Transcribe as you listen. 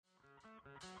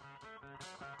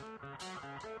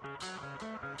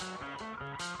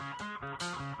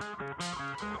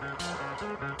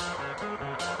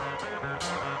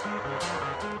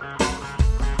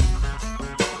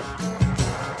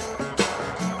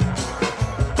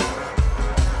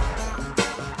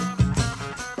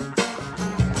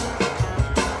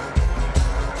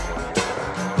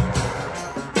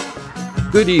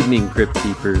Good evening, Crypt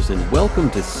Keepers, and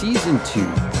welcome to Season 2,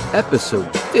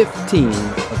 Episode 15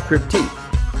 of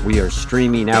Cryptique. We are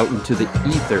streaming out into the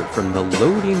ether from the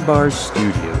Loading Bar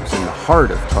Studios in the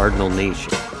heart of Cardinal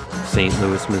Nation, St.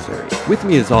 Louis, Missouri. With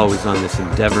me as always on this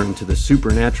endeavor into the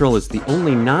supernatural is the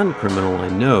only non-criminal I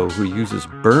know who uses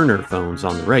burner phones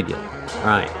on the regular.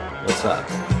 Ryan, what's up?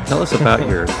 Tell us about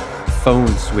your phone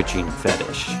switching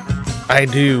fetish. I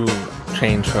do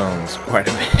change phones quite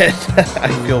a bit. I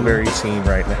feel very seen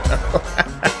right now.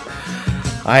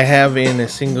 I have in a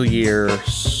single year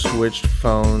switched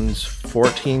phones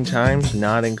 14 times,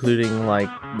 not including like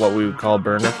what we would call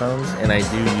burner phones, and I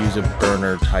do use a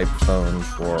burner type phone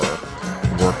for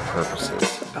work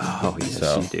purposes. Oh, yes,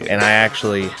 you do. And I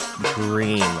actually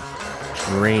dream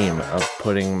of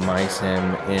putting my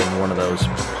sim in one of those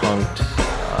punked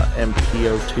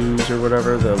MPO2s or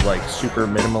whatever, the like super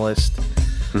minimalist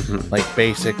like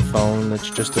basic phone that's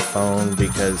just a phone,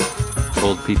 because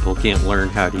old people can't learn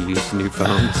how to use new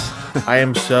phones. I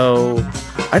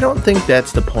don't think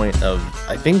that's the point of,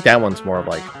 I think that one's more of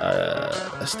like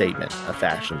a statement, a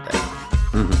fashion thing.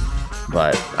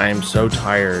 But I am so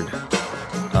tired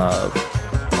of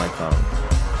my phone.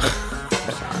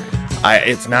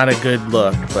 It's not a good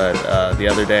look, but the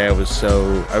other day I was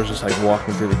just like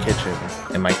walking through the kitchen,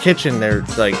 and my kitchen, there,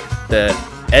 like the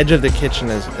edge of the kitchen,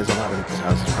 as a lot of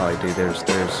houses probably do, there's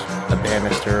a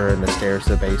banister, and the stairs to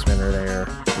the basement are there.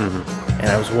 And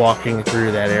I was walking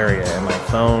through that area, and my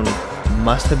phone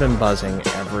must have been buzzing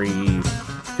every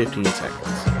 15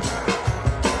 seconds.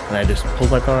 And I just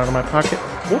pulled my phone out of my pocket,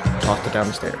 whoop, tossed it down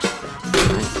the stairs.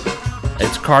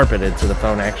 It's carpeted, so the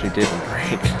phone actually didn't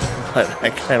break, but I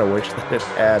kind of wish that it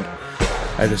had.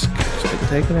 I just couldn't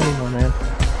take it anymore, man.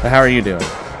 But how are you doing?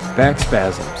 Back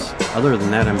spasms. Other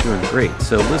than that, I'm doing great.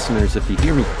 So listeners, if you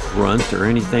hear me grunt or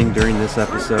anything during this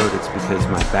episode, it's because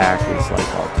my back is like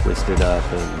all twisted up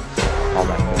and all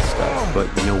that good stuff. But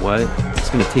you know what? It's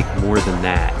going to take more than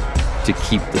that to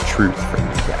keep the truth from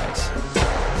you guys.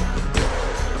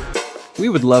 We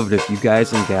would love it if you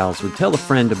guys and gals would tell a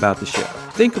friend about the show.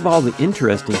 Think of all the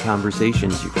interesting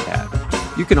conversations you could have.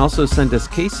 You can also send us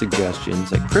case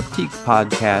suggestions at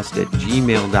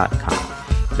cryptiquepodcast@gmail.com.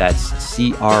 That's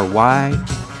CRYPTIQUE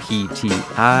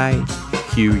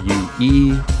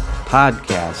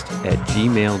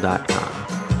podcast@gmail.com.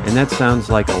 And that sounds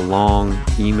like a long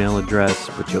email address,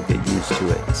 but you'll get used to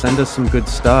it. Send us some good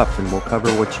stuff and we'll cover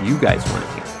what you guys want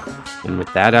to hear. And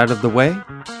with that out of the way,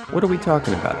 what are we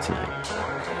talking about tonight?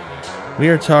 We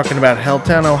are talking about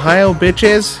Helltown, Ohio,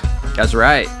 bitches. That's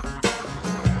right.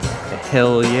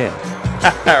 Hell yeah.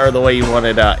 Or the way you want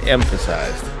it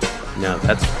emphasized. No,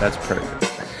 that's perfect.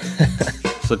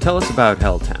 So tell us about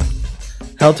Helltown.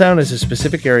 Helltown is a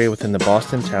specific area within the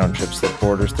Boston Townships that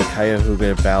borders the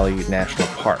Cuyahoga Valley National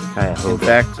Park. Cuyahoga. In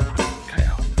fact,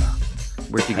 Cuyahoga.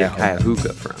 Where'd you get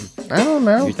Cuyahoga from? I don't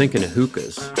know. You're thinking of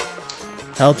hookahs.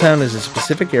 Helltown is a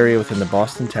specific area within the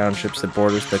Boston Townships that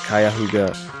borders the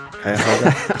Cuyahoga.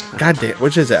 God damn,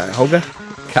 which is that? Hoga?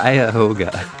 Cuyahoga.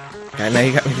 God, now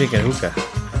you got me thinking hookah.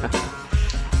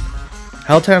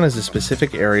 Helltown is a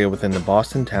specific area within the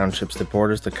Boston Townships that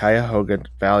borders the Cuyahoga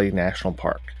Valley National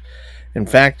Park. In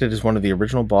fact, it is one of the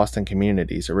original Boston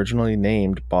communities, originally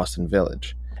named Boston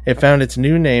Village. It found its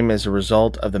new name as a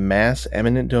result of the mass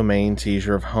eminent domain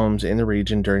seizure of homes in the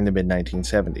region during the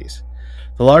mid-1970s.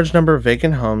 The large number of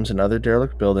vacant homes and other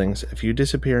derelict buildings, a few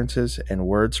disappearances, and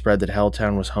word spread that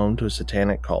Helltown was home to a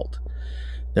satanic cult.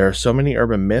 There are so many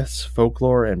urban myths,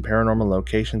 folklore, and paranormal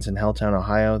locations in Helltown,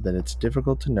 Ohio that it's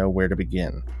difficult to know where to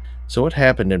begin. So what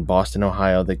happened in Boston,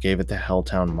 Ohio that gave it the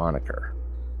Helltown moniker?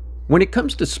 When it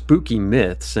comes to spooky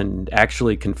myths and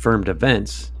actually confirmed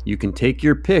events, you can take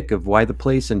your pick of why the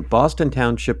place in Boston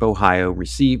Township, Ohio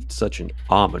received such an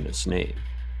ominous name.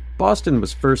 Boston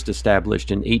was first established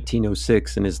in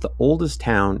 1806 and is the oldest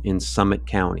town in Summit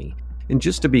County. And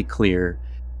just to be clear,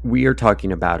 we are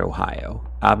talking about Ohio.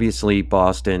 Obviously,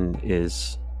 Boston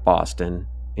is Boston,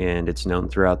 and it's known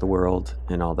throughout the world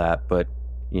and all that, but,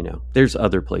 you know, there's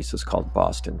other places called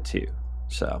Boston too.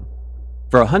 So,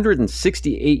 for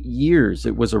 168 years,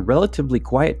 it was a relatively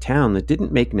quiet town that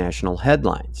didn't make national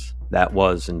headlines. That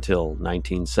was until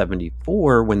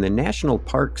 1974, when the National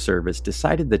Park Service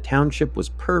decided the township was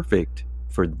perfect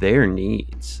for their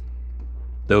needs.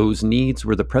 Those needs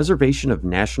were the preservation of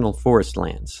national forest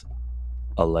lands.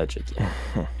 Allegedly.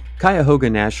 Cuyahoga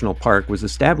National Park was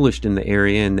established in the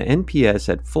area, and the NPS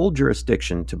had full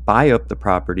jurisdiction to buy up the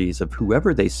properties of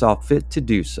whoever they saw fit to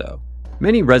do so.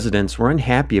 Many residents were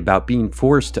unhappy about being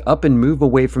forced to up and move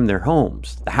away from their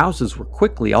homes. The houses were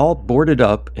quickly all boarded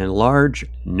up, and large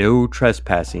 "No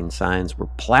Trespassing" signs were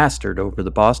plastered over the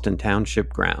Boston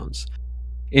Township grounds.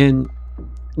 And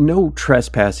no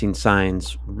trespassing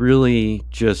signs really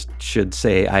just should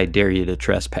say, "I dare you to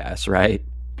trespass," right?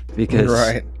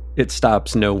 Because it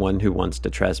stops no one who wants to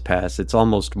trespass. It's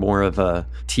almost more of a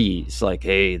tease, like,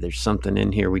 "Hey, there's something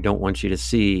in here we don't want you to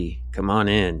see. Come on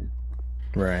in."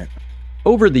 Right.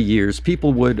 Over the years,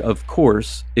 people would, of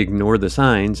course, ignore the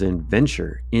signs and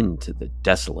venture into the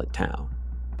desolate town.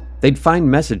 They'd find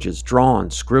messages drawn,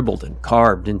 scribbled, and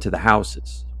carved into the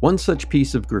houses. One such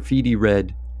piece of graffiti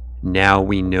read, "Now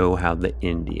we know how the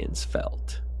Indians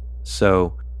felt."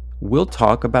 So, we'll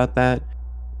talk about that,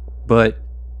 but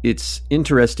it's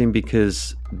interesting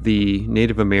because the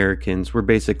Native Americans were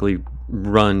basically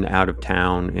run out of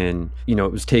town, and,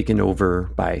 it was taken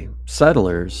over by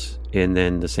settlers, and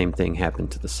then the same thing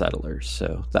happened to the settlers.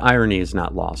 So the irony is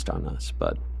not lost on us,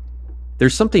 but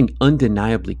there's something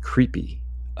undeniably creepy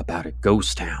about a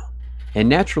ghost town. And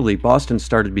naturally, Boston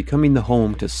started becoming the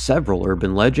home to several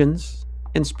urban legends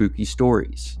and spooky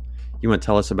stories. You want to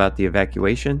tell us about the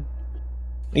evacuation?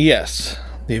 Yes.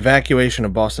 The evacuation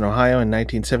of Boston, Ohio in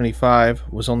 1975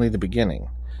 was only the beginning.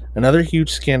 Another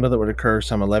huge scandal that would occur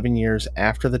some 11 years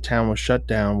after the town was shut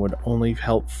down would only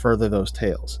help further those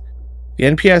tales. The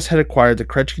NPS had acquired the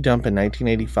Kretschke dump in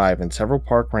 1985, and several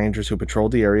park rangers who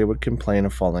patrolled the area would complain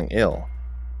of falling ill.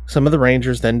 Some of the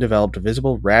rangers then developed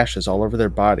visible rashes all over their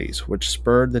bodies, which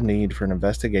spurred the need for an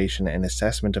investigation and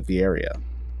assessment of the area.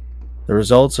 The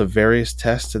results of various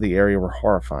tests of the area were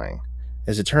horrifying.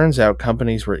 As it turns out,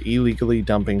 companies were illegally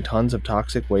dumping tons of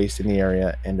toxic waste in the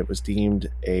area, and it was deemed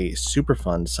a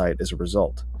Superfund site as a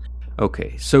result.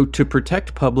 Okay, so to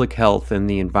protect public health and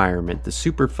the environment, the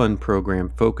Superfund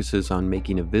program focuses on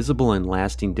making a visible and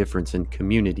lasting difference in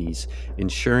communities,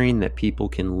 ensuring that people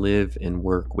can live and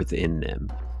work within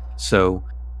them. So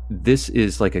this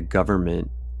is like a government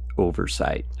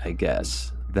oversight, I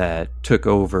guess, that took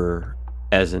over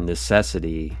as a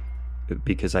necessity,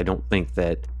 because I don't think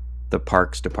that the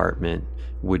Parks Department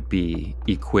would be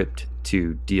equipped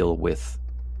to deal with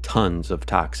tons of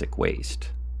toxic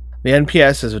waste. The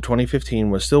NPS, as of 2015,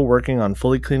 was still working on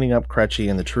fully cleaning up Kretschke,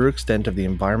 and the true extent of the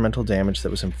environmental damage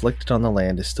that was inflicted on the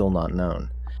land is still not known.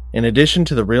 In addition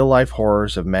to the real-life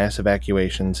horrors of mass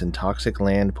evacuations and toxic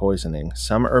land poisoning,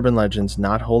 some urban legends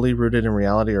not wholly rooted in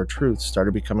reality or truth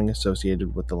started becoming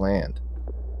associated with the land.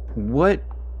 What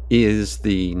is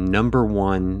the number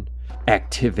one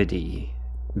activity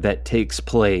that takes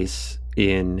place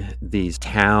in these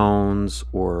towns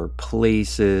or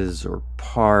places or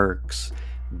parks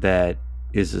that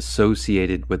is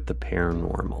associated with the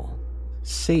paranormal?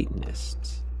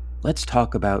 Satanists. Let's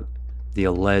talk about the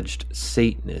alleged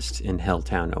Satanists in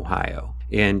Helltown, Ohio.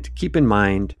 And keep in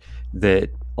mind that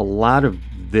a lot of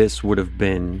this would have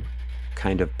been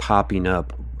kind of popping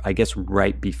up, I guess,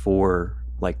 right before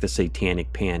the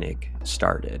Satanic Panic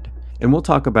started. And we'll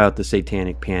talk about the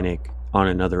Satanic Panic on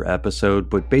another episode,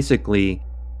 but basically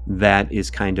that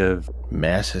is kind of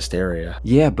mass hysteria.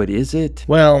 Yeah, but is it?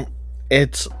 Well,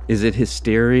 is it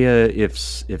hysteria if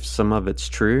some of it's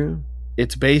true?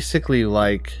 It's basically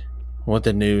like what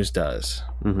the news does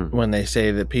when they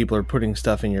say that people are putting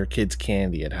stuff in your kids'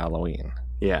 candy at Halloween.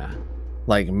 Yeah.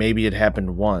 Like maybe it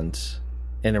happened once.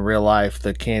 And in real life,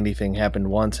 the candy thing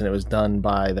happened once and it was done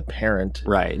by the parent.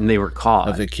 Right, and they were caught.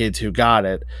 Of the kids who got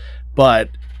it. But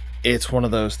it's one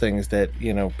of those things that,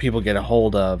 people get a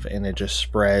hold of and it just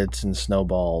spreads and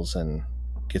snowballs and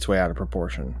gets way out of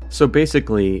proportion. So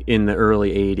basically, in the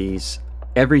early 80s,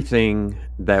 everything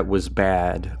that was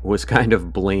bad was kind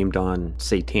of blamed on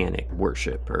satanic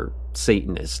worship or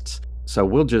Satanists. So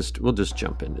we'll just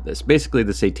jump into this. Basically,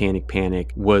 the Satanic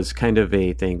Panic was kind of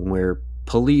a thing where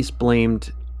police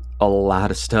blamed a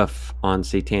lot of stuff on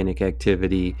satanic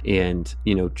activity, and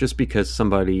just because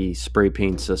somebody spray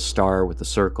paints a star with a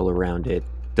circle around it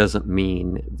doesn't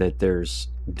mean that there's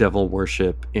devil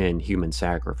worship and human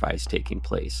sacrifice taking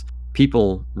place.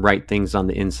 People write things on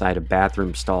the inside of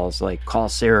bathroom stalls like "call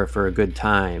Sarah for a good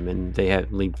time," and they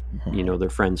leave their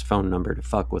friend's phone number to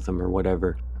fuck with them or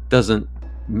whatever. Doesn't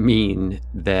mean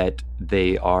that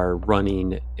they are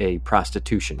running a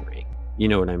prostitution ring. You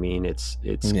know what I mean? It's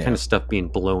kind of stuff being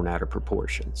blown out of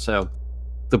proportion. So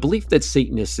the belief that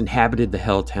Satanists inhabited the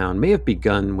Helltown may have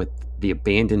begun with the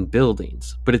abandoned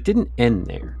buildings, but it didn't end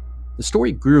there. The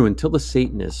story grew until the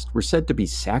Satanists were said to be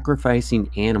sacrificing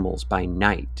animals by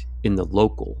night in the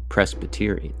local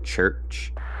Presbyterian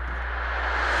church.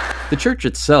 The church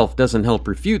itself doesn't help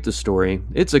refute the story.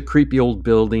 It's a creepy old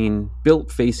building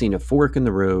built facing a fork in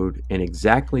the road, and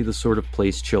exactly the sort of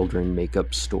place children make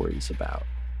up stories about.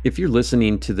 If you're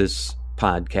listening to this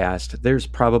podcast, there's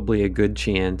probably a good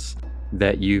chance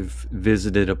that you've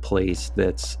visited a place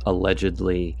that's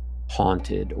allegedly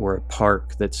haunted, or a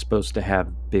park that's supposed to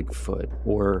have Bigfoot,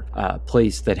 or a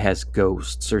place that has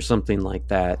ghosts or something like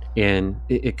that. And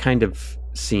it kind of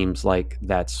seems like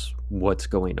that's what's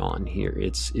going on here.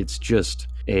 It's just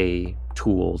a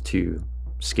tool to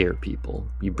scare people.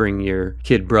 You bring your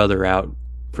kid brother out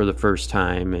for the first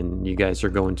time and you guys are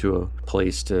going to a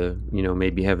place to,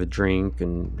 maybe have a drink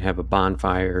and have a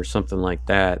bonfire or something like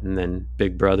that. And then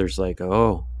Big Brother's like,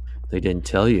 oh, they didn't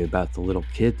tell you about the little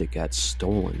kid that got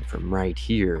stolen from right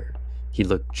here. He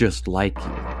looked just like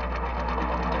you.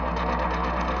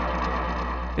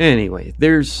 Anyway,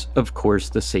 there's, of course,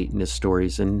 the Satanist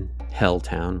stories in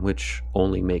Helltown, which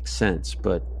only makes sense,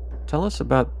 but tell us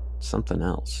about something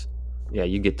else. Yeah,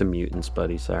 you get the mutants,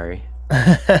 buddy, sorry.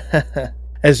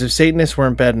 As if Satanists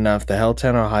weren't bad enough, the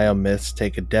Helltown, Ohio myths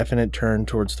take a definite turn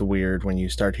towards the weird when you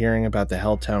start hearing about the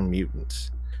Helltown mutants.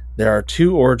 There are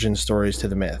two origin stories to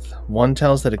the myth. One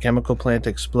tells that a chemical plant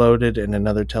exploded, and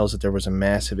another tells that there was a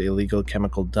massive illegal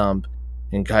chemical dump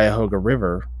in Cuyahoga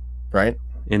River, right?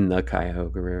 In the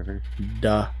Cuyahoga River.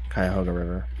 Cuyahoga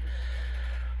River.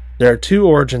 There are two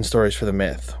origin stories for the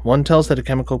myth. One tells that a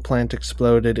chemical plant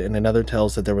exploded, and another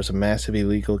tells that there was a massive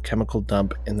illegal chemical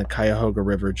dump in the Cuyahoga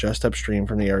River just upstream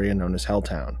from the area known as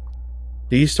Helltown.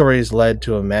 These stories led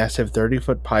to a massive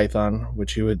 30-foot python,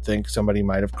 which you would think somebody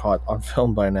might have caught on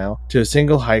film by now, to a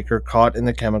single hiker caught in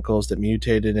the chemicals that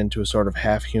mutated into a sort of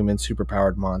half-human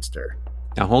superpowered monster.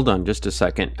 Now hold on just a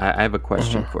second. I have a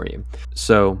question for you.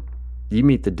 So, you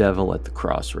meet the devil at the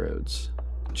crossroads,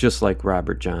 just like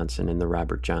Robert Johnson in the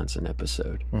Robert Johnson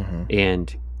episode.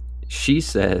 And she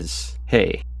says,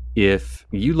 hey, if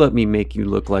you let me make you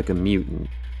look like a mutant,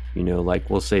 like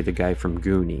we'll say the guy from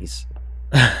Goonies,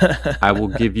 I will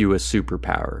give you a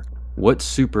superpower. What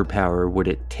superpower would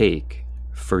it take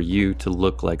for you to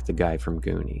look like the guy from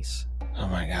Goonies? Oh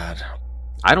my God.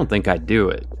 I don't think I'd do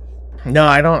it. No,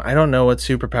 I don't know what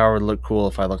superpower would look cool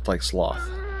if I looked like Sloth.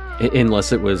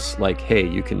 Unless it was like, hey,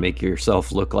 you can make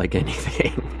yourself look like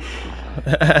anything.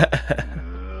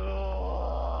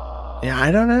 Yeah,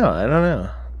 I don't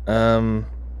know.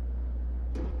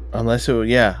 Unless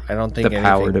it, I don't think the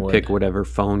power to would. pick whatever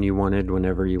phone you wanted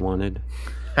whenever you wanted.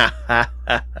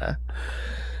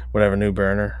 Whatever new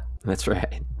burner. That's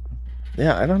right.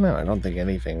 Yeah, I don't know. I don't think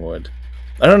anything would.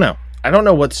 I don't know. I don't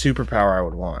know what superpower I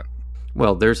would want.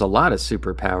 Well, there's a lot of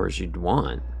superpowers you'd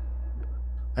want.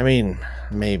 I mean,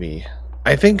 maybe.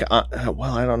 I think, I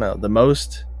don't know. The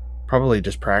most, probably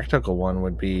just practical one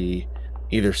would be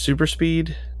either super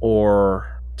speed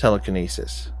or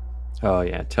telekinesis. Oh,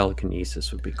 yeah.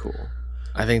 Telekinesis would be cool.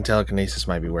 I think telekinesis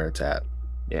might be where it's at.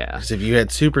 Yeah. Because if you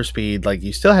had super speed,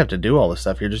 you still have to do all this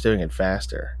stuff. You're just doing it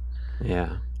faster.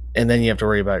 Yeah. And then you have to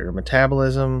worry about your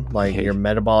metabolism. Your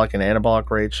metabolic and anabolic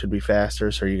rates should be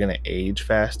faster. So you're going to age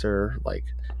faster.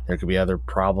 There could be other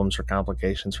problems or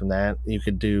complications from that. You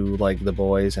could do the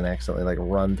boys and accidentally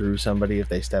run through somebody if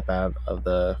they step out of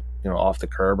the, off the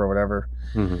curb or whatever.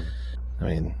 Mm-hmm. I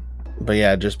mean, but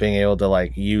yeah, just being able to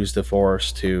use the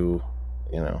force to,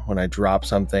 when I drop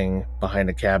something behind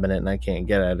a cabinet and I can't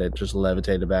get at it, just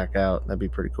levitate it back out. That'd be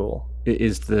pretty cool.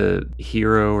 Is the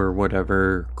hero or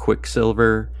whatever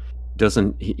Quicksilver,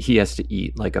 he has to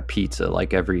eat a pizza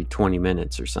every 20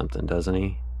 minutes or something, doesn't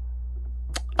he?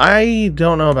 I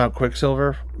don't know about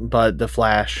Quicksilver, but the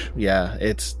Flash, yeah,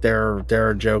 there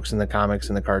are jokes in the comics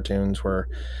and the cartoons where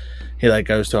he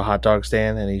goes to a hot dog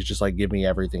stand and he's just give me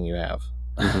everything you have.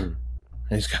 Mm-hmm. And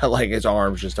he's got his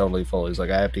arms just totally full. He's I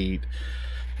have to eat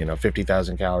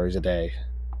 50,000 calories a day.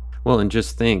 Well, and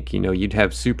just think, you'd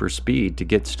have super speed to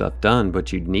get stuff done,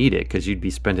 but you'd need it because you'd be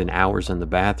spending hours in the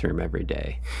bathroom every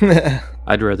day.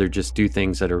 I'd rather just do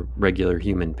things at a regular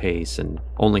human pace and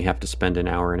only have to spend an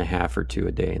hour and a half or two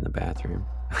a day in the bathroom.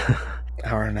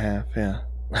 Hour and a half, yeah.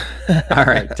 All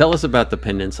right, tell us about the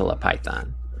Peninsula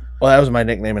Python. Well, that was my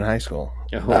nickname in high school.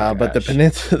 Oh, but the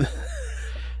Peninsula...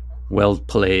 Well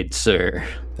played, sir.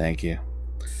 Thank you.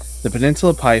 The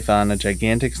Peninsula Python, a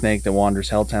gigantic snake that wanders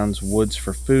Helltown's woods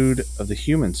for food of the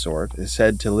human sort, is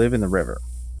said to live in the river,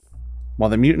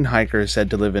 while the mutant hiker is said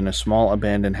to live in a small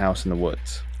abandoned house in the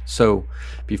woods. So,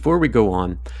 before we go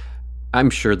on,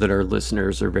 I'm sure that our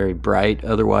listeners are very bright,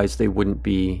 otherwise they wouldn't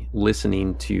be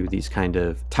listening to these kind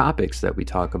of topics that we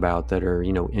talk about that are,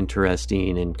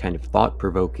 interesting and kind of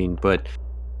thought-provoking, but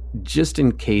just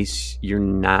in case you're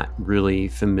not really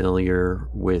familiar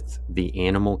with the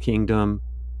animal kingdom,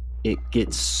 it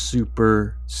gets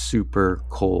super, super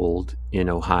cold in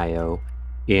Ohio,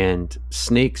 and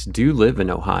snakes do live in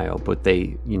Ohio, but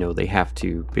they have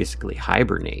to basically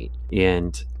hibernate.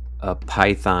 And a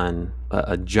python,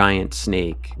 a giant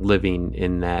snake living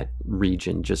in that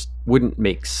region just wouldn't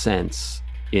make sense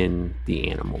in the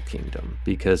animal kingdom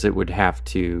because it would have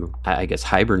to, I guess,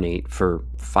 hibernate for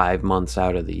 5 months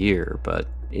out of the year. But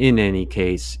in any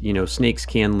case, snakes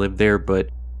can live there, but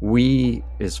we,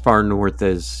 as far north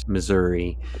as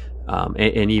Missouri,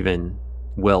 and even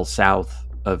well south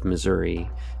of Missouri,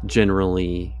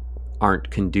 generally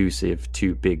aren't conducive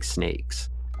to big snakes.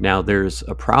 Now, there's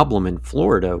a problem in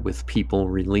Florida with people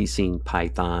releasing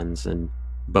pythons and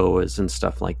boas and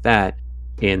stuff like that,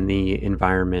 and the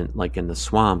environment, like in the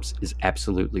swamps, is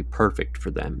absolutely perfect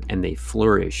for them, and they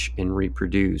flourish and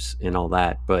reproduce and all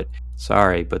that. But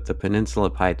sorry, but the peninsula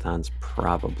python's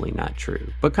probably not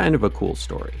true, but kind of a cool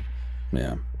story.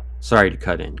 Yeah. Sorry to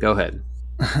cut in. Go ahead.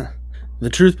 The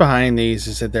truth behind these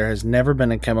is that there has never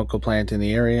been a chemical plant in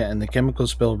the area, and the chemical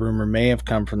spill rumor may have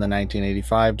come from the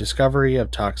 1985 discovery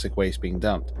of toxic waste being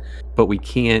dumped. But we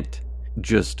can't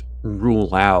just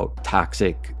rule out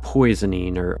toxic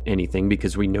poisoning or anything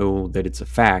because we know that it's a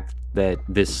fact that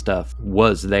this stuff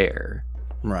was there.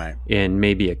 Right. And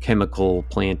maybe a chemical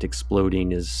plant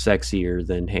exploding is sexier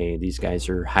than, hey, these guys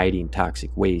are hiding toxic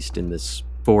waste in this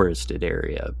forested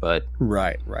area, but...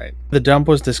 Right. The dump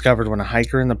was discovered when a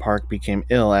hiker in the park became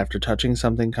ill after touching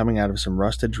something coming out of some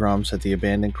rusted drums at the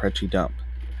abandoned Kretschy dump.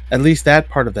 At least that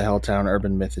part of the Helltown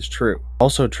urban myth is true.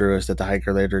 Also true is that the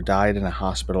hiker later died in a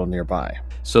hospital nearby.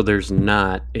 So there's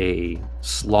not a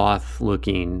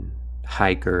sloth-looking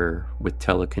hiker with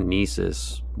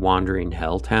telekinesis wandering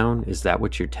Helltown? Is that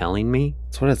what you're telling me?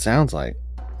 That's what it sounds like.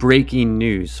 Breaking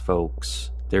news, folks.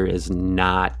 There is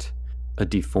not a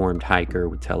deformed hiker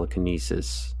with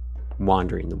telekinesis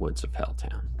wandering the woods of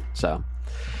Helltown. So,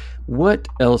 what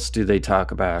else do they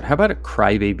talk about? How about a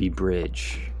crybaby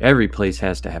bridge? Every place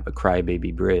has to have a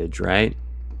crybaby bridge, right?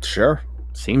 Sure.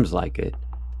 Seems like it.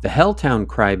 The Helltown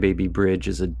Crybaby Bridge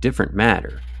is a different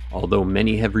matter. Although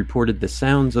many have reported the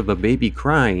sounds of a baby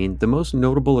crying, the most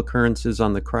notable occurrences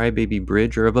on the Crybaby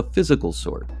Bridge are of a physical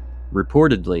sort.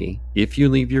 Reportedly, if you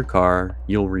leave your car,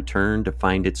 you'll return to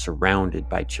find it surrounded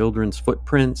by children's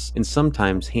footprints and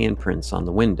sometimes handprints on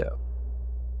the window.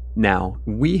 Now,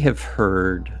 we have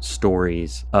heard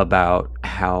stories about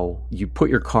how you put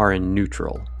your car in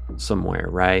neutral somewhere,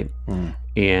 right?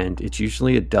 And it's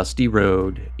usually a dusty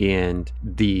road, and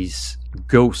these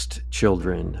ghost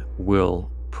children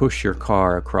will push your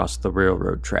car across the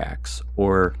railroad tracks,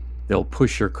 or they'll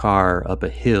push your car up a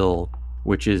hill,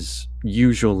 which is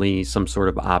usually some sort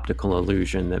of optical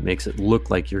illusion that makes it look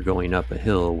like you're going up a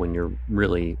hill when you're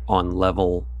really on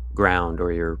level ground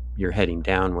or you're heading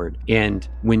downward. And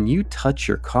when you touch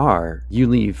your car, you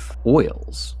leave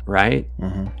oils, right?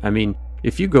 Mm-hmm. I mean,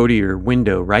 if you go to your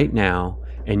window right now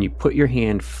and you put your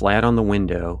hand flat on the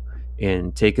window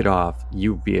and take it off,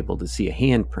 you'll be able to see a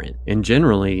handprint. And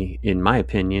generally, in my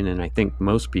opinion, and I think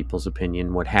most people's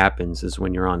opinion, what happens is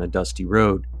when you're on a dusty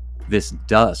road, this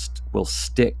dust will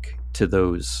stick to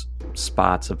those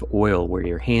spots of oil where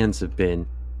your hands have been,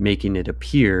 making it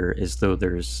appear as though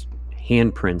there's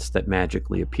handprints that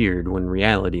magically appeared, when in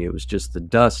reality it was just the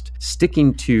dust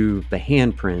sticking to the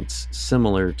handprints,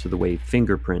 similar to the way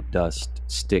fingerprint dust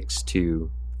sticks to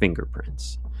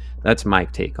fingerprints. That's my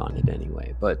take on it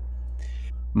anyway. But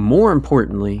more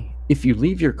importantly, if you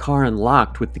leave your car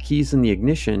unlocked with the keys in the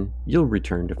ignition, you'll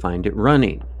return to find it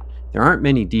running. There aren't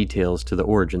many details to the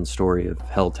origin story of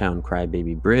Helltown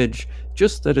Crybaby Bridge,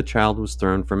 just that a child was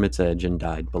thrown from its edge and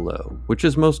died below, which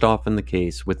is most often the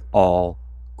case with all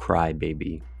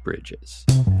crybaby bridges.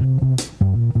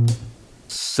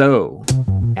 So,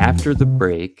 after the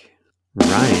break,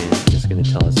 Ryan is going to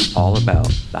tell us all about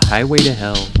the highway to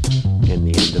hell and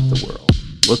the end of the world.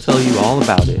 We'll tell you all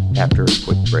about it after a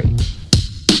quick break.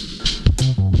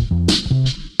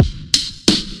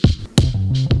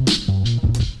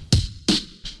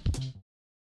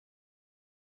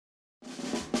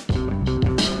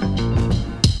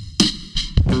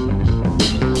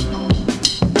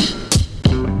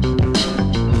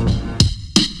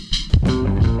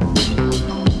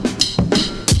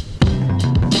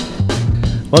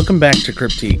 Welcome back to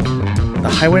Cryptique. The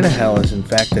Highway to Hell is in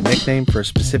fact a nickname for a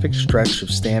specific stretch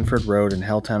of Stanford Road in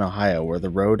Helltown, Ohio, where the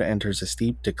road enters a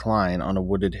steep decline on a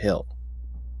wooded hill.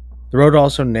 The road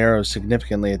also narrows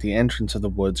significantly at the entrance of the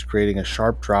woods, creating a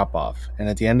sharp drop-off, and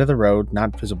at the end of the road,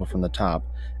 not visible from the top,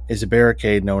 is a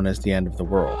barricade known as the End of the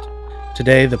World.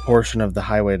 Today, the portion of the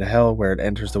Highway to Hell where it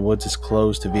enters the woods is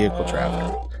closed to vehicle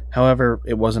traffic. However,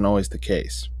 it wasn't always the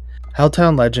case.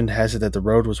 Helltown legend has it that the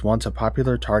road was once a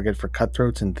popular target for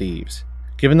cutthroats and thieves.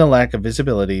 Given the lack of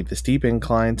visibility, the steep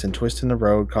inclines and twists in the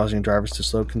road causing drivers to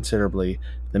slow considerably,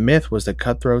 the myth was that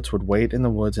cutthroats would wait in the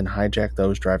woods and hijack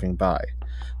those driving by.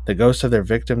 The ghosts of their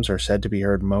victims are said to be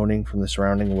heard moaning from the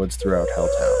surrounding woods throughout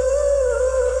Helltown.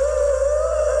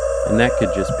 And that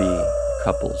could just be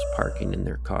couples parking in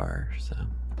their car. So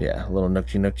Yeah, a little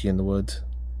nookie in the woods.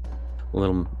 a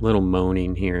little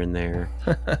moaning here and there.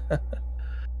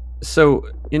 So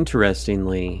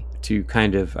interestingly, to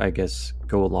kind of, I guess,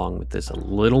 go along with this a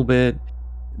little bit,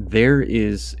 there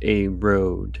is a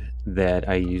road that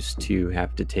I used to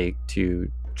have to take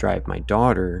to drive my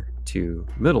daughter to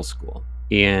middle school.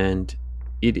 And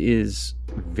it is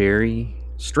very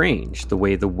strange the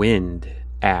way the wind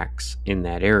acts in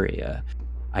that area.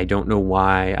 I don't know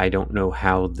why. I don't know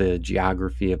how the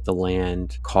geography of the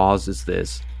land causes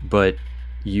this, but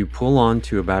you pull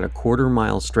onto about a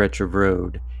quarter-mile stretch of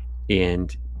road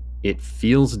and it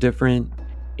feels different,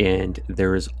 and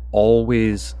there is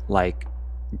always like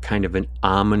kind of an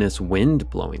ominous wind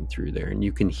blowing through there, and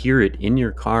you can hear it in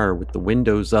your car with the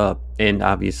windows up and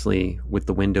obviously with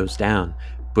the windows down,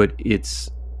 but it's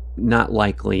not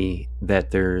likely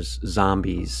that there's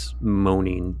zombies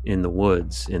moaning in the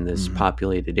woods in this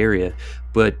populated area,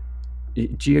 but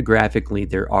geographically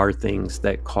there are things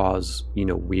that cause,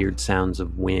 weird sounds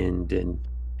of wind and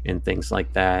things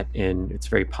like that, and it's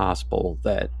very possible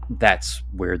that that's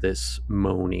where this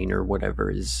moaning or whatever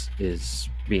is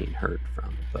being heard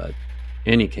from. But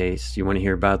in any case, you want to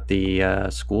hear about the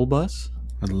school bus?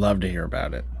 I'd love to hear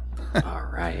about it. All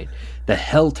right. The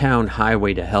Helltown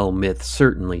Highway to Hell myth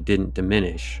certainly didn't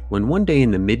diminish when one day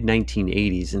in the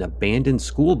mid-1980s an abandoned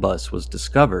school bus was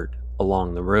discovered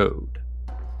along the road.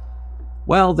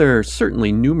 While there are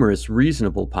certainly numerous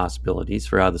reasonable possibilities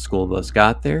for how the school bus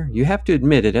got there, you have to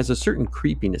admit it has a certain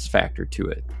creepiness factor to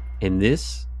it. And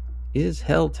this is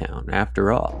Helltown,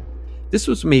 after all. This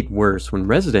was made worse when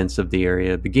residents of the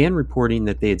area began reporting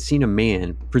that they had seen a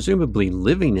man, presumably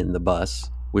living in the bus,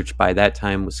 which by that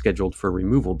time was scheduled for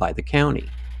removal by the county.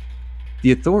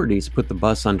 The authorities put the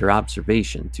bus under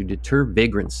observation to deter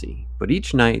vagrancy, but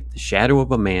each night the shadow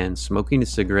of a man smoking a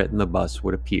cigarette in the bus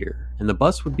would appear, and the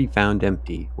bus would be found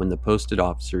empty when the posted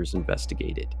officers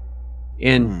investigated.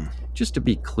 And just to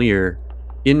be clear,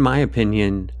 in my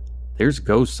opinion, there's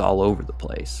ghosts all over the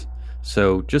place.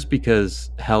 So just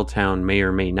because Helltown may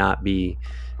or may not be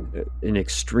an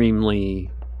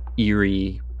extremely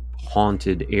eerie,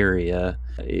 haunted area,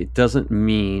 it doesn't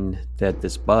mean that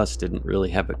this bus didn't really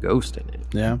have a ghost in it.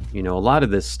 Yeah. A lot of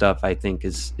this stuff I think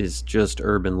is just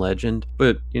urban legend,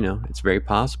 but it's very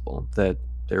possible that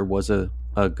there was a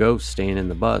ghost staying in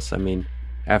the bus. I mean,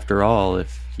 after all,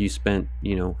 if you spent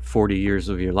 40 years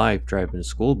of your life driving a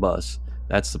school bus,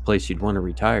 that's the place you'd want to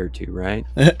retire to, right?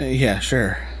 Yeah,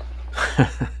 sure.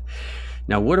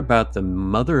 Now, what about the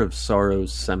Mother of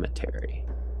Sorrows Cemetery?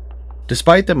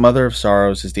 Despite that Mother of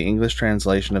Sorrows is the English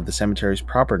translation of the cemetery's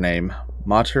proper name,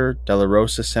 Mater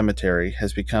Dolorosa Cemetery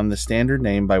has become the standard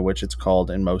name by which it's called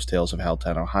in most tales of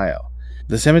Helltown, Ohio.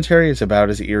 The cemetery is about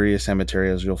as eerie a cemetery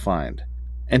as you'll find.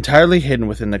 Entirely hidden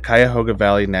within the Cuyahoga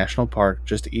Valley National Park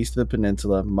just east of the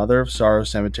peninsula, Mother of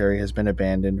Sorrows Cemetery has been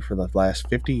abandoned for the last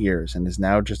 50 years and is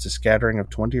now just a scattering of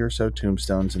 20 or so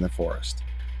tombstones in the forest.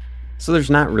 So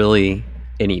there's not really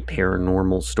any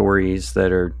paranormal stories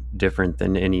that are different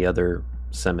than any other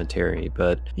cemetery,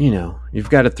 but you've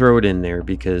got to throw it in there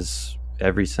because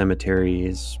every cemetery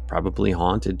is probably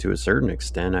haunted to a certain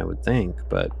extent, I would think.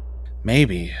 But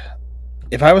maybe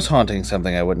if I was haunting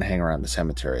something, I wouldn't hang around the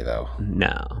cemetery, though.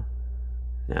 No.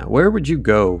 Now, where would you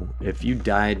go if you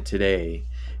died today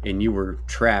and you were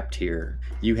trapped here?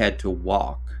 You had to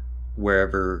walk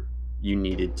wherever you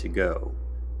needed to go.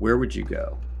 Where would you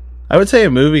go? I would say a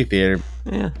movie theater.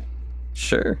 Yeah,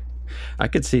 sure. I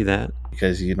could see that.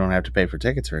 Because you don't have to pay for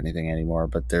tickets or anything anymore,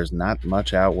 but there's not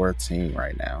much out worth seeing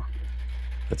right now.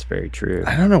 That's very true.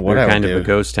 I don't know what I would do. Kind of a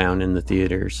ghost town in the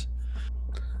theaters.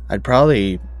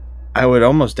 I would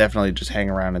almost definitely just hang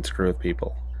around and screw with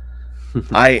people.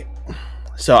 I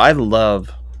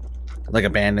love like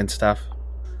abandoned stuff.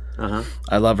 Uh-huh.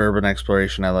 I love urban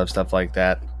exploration. I love stuff like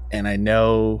that. And I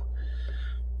know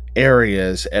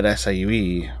areas at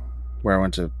SIUE where I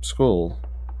went to school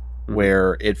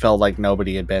where it felt like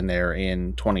nobody had been there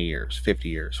in 20 years, 50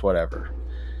 years, whatever.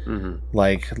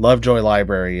 Like Lovejoy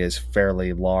Library is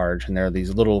fairly large, and there are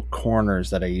these little corners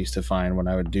that I used to find when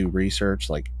I would do research.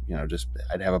 Like, just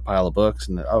I'd have a pile of books,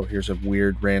 and here's a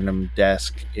weird random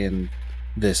desk in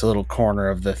this little corner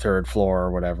of the third floor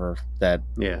or whatever.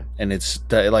 And it's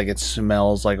like it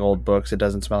smells like old books. It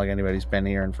doesn't smell like anybody's been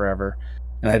here in forever.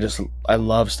 And I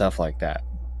love stuff like that.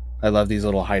 I love these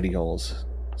little hidey holes.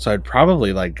 So I'd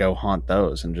probably go haunt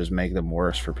those and just make them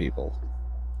worse for people.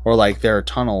 Or there are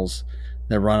tunnels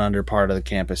that run under part of the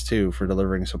campus too for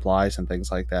delivering supplies and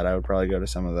things like that. I would probably go to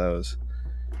some of those.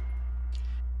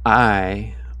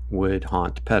 I would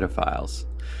haunt pedophiles.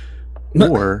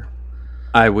 Or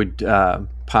I would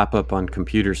pop up on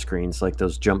computer screens, like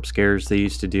those jump scares they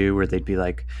used to do where they'd be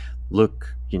like,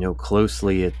 look,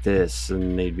 closely at this,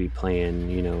 and they'd be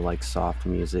playing, like soft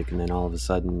music, and then all of a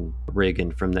sudden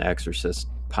Regan from The Exorcist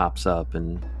pops up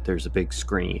and there's a big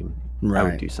scream. Right. I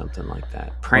would do something like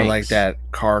that. Or like that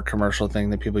car commercial thing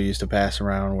that people used to pass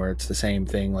around where it's the same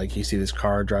thing. Like you see this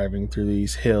car driving through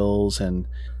these hills and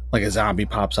like a zombie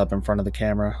pops up in front of the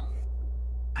camera.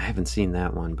 I haven't seen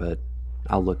that one, but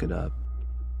I'll look it up.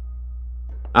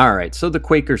 All right, so the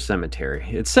Quaker Cemetery.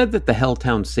 It's said that the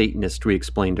Helltown Satanists we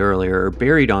explained earlier are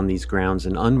buried on these grounds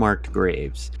in unmarked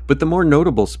graves, but the more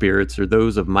notable spirits are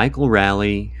those of Michael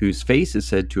Raleigh, whose face is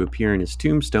said to appear in his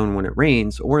tombstone when it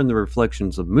rains or in the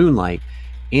reflections of moonlight,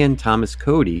 and Thomas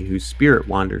Cody, whose spirit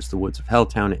wanders the woods of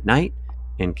Helltown at night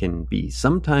and can be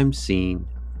sometimes seen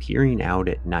peering out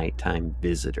at nighttime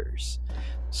visitors.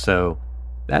 So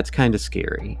that's kind of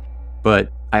scary,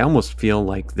 but I almost feel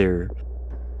like they're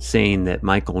saying that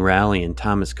Michael Raleigh and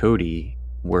Thomas Cody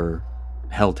were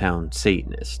Helltown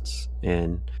Satanists,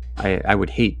 and I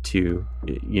would hate to,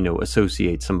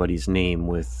 associate somebody's name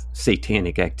with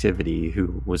satanic activity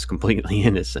who was completely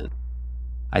innocent.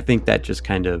 I think that just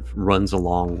kind of runs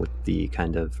along with the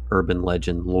kind of urban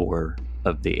legend lore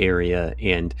of the area,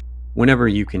 and whenever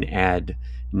you can add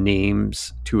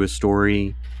names to a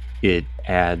story, it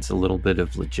adds a little bit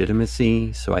of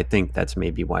legitimacy, so I think that's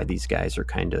maybe why these guys are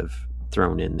kind of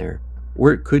thrown in there.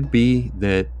 Or it could be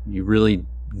that you really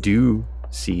do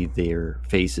see their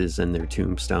faces and their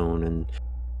tombstone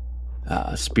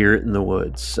and spirit in the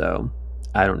woods. So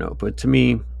I don't know, but to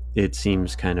me it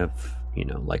seems kind of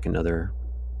like another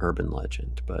urban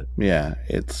legend. But yeah,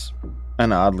 it's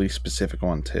an oddly specific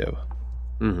one too.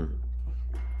 Mm-hmm.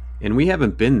 And we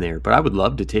haven't been there, but I would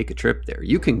love to take a trip there.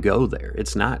 You can go there.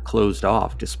 It's not closed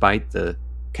off despite the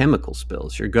chemical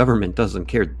spills. Your government doesn't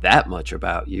care that much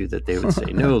about you that they would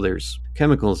say, no, there's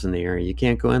chemicals in the area, you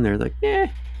can't go in there. Like,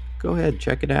 go ahead,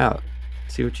 check it out,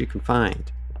 see what you can find.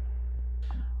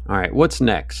 All right, what's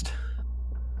next?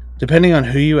 Depending on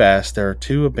who you ask, there are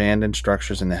 2 abandoned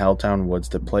structures in the Helltown Woods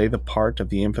that play the part of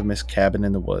the infamous Cabin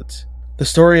in the Woods. The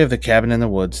story of the Cabin in the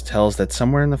Woods tells that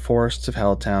somewhere in the forests of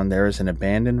Helltown there is an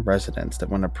abandoned residence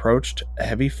that when approached, a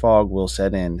heavy fog will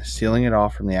set in, sealing it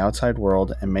off from the outside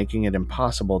world and making it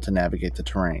impossible to navigate the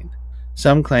terrain.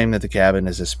 Some claim that the cabin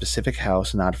is a specific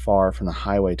house not far from the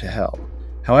highway to hell.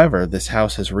 However, this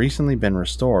house has recently been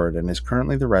restored and is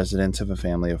currently the residence of a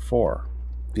family of 4.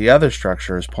 The other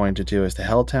structure is pointed to as the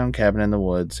Helltown Cabin in the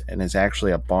Woods and is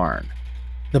actually a barn.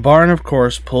 The barn, of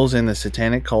course, pulls in the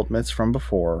satanic cult myths from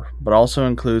before, but also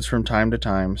includes from time to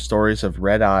time stories of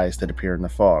red eyes that appear in the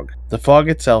fog. The fog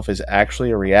itself is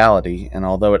actually a reality, and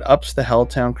although it ups the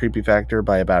Helltown creepy factor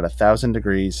by about 1,000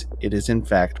 degrees, it is in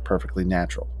fact perfectly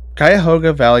natural.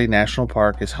 Cuyahoga Valley National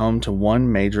Park is home to one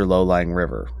major low-lying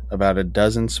river, about a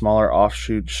dozen smaller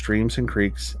offshoot streams and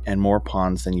creeks, and more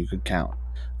ponds than you could count.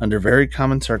 Under very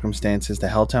common circumstances, the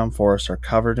Helltown forests are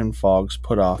covered in fogs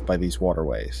put off by these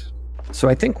waterways. So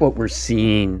I think what we're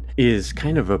seeing is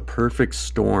kind of a perfect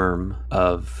storm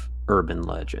of urban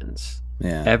legends.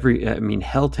 Yeah.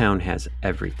 Helltown has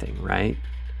everything, right?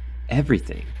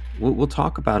 Everything. We'll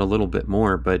talk about a little bit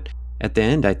more, but at the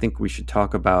end, I think we should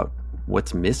talk about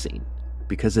what's missing,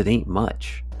 because it ain't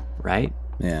much, right?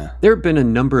 Yeah. There have been a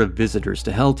number of visitors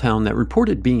to Helltown that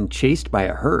reported being chased by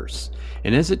a hearse,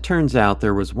 and as it turns out,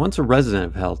 there was once a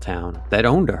resident of Helltown that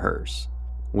owned a hearse,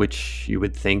 which you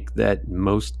would think that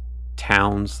most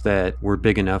towns that were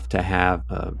big enough to have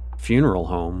a funeral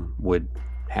home would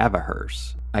have a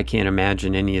hearse. I can't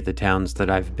imagine any of the towns that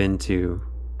I've been to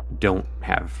don't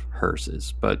have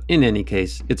hearses, but in any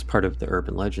case, it's part of the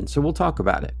urban legend, so we'll talk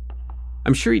about it.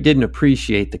 I'm sure he didn't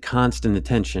appreciate the constant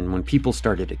attention when people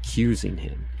started accusing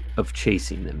him of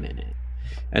chasing them in it,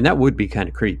 and that would be kind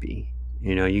of creepy.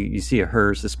 You see a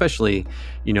hearse, especially,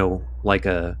 like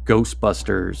a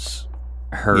Ghostbusters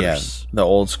hearse. Yeah, the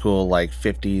old school,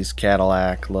 50s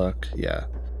Cadillac look.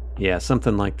 Yeah,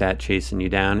 something like that chasing you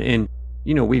down. And,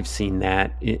 we've seen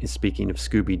that. Speaking of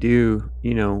Scooby-Doo,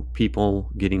 people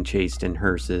getting chased in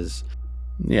hearses.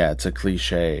 Yeah, it's a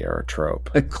cliche or a trope.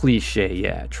 A cliche,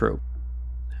 yeah, trope.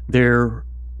 There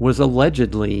was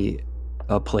allegedly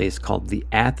a place called the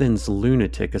Athens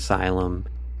Lunatic Asylum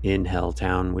in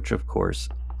Helltown, which, of course,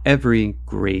 every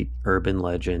great urban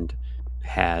legend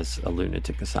has a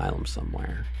lunatic asylum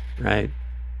somewhere, right?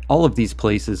 All of these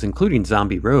places, including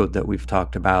Zombie Road that we've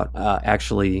talked about,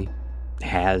 actually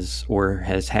has or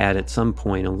has had at some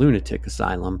point a lunatic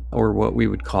asylum, or what we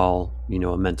would call,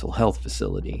 a mental health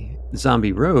facility.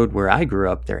 Zombie Road, where I grew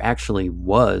up, there actually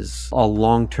was a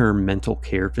long-term mental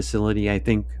care facility, I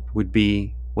think would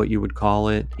be what you would call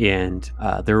it. And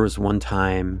there was one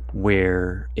time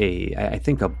where I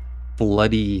think a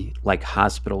bloody like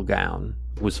hospital gown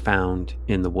was found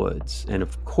in the woods. And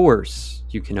of course,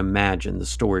 you can imagine the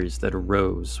stories that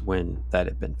arose when that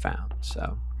had been found.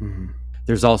 So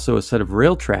there's also a set of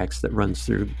rail tracks that runs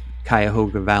through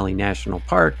Cuyahoga Valley National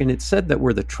Park, and it's said that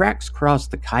where the tracks cross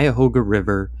the Cuyahoga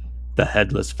River, the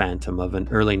headless phantom of an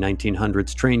early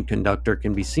 1900s train conductor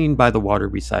can be seen by the water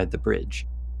beside the bridge.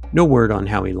 No word on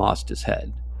how he lost his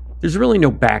head. There's really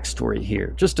no backstory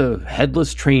here, just a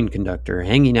headless train conductor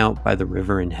hanging out by the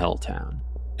river in Helltown.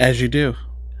 As you do.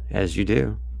 As you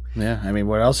do. Yeah, I mean,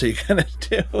 what else are you going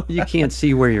to do? You can't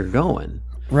see where you're going.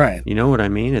 Right. You know what I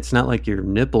mean? It's not like your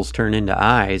nipples turn into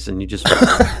eyes and you just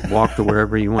walk to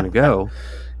wherever you want to go.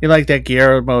 You like that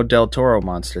Guillermo del Toro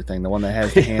monster thing, the one that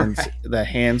has the hands, the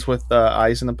hands with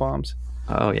eyes in the palms?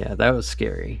 Oh, yeah, that was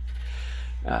scary.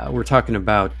 We're talking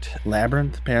about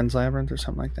Labyrinth, Pan's Labyrinth, or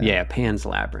something like that. Yeah, Pan's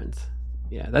Labyrinth.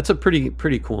 Yeah, that's a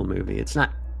pretty cool movie. It's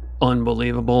not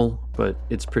unbelievable, but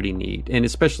it's pretty neat, and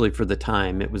especially for the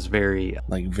time, it was very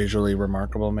like visually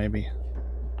remarkable. Maybe.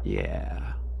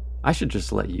 Yeah, I should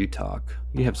just let you talk.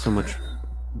 You have so much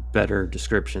better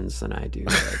descriptions than I do.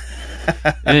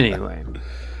 Anyway.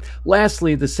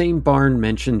 Lastly, the same barn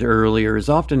mentioned earlier is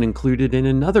often included in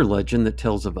another legend that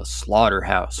tells of a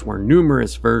slaughterhouse where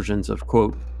numerous versions of,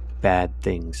 quote, bad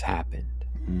things happened.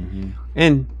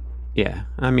 And, yeah,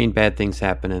 I mean, bad things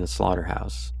happen in a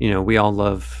slaughterhouse. You know, we all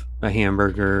love a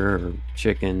hamburger or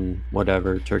chicken,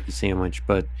 whatever, turkey sandwich,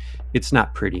 but it's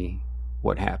not pretty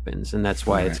what happens, and that's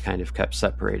why it's kind of kept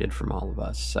separated from all of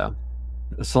us, so...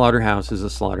 A slaughterhouse is a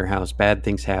slaughterhouse. Bad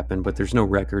things happen, but there's no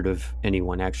record of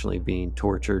anyone actually being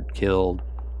tortured, killed,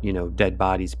 you know, dead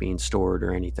bodies being stored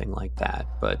or anything like that.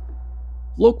 But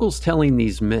locals telling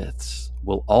these myths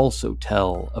will also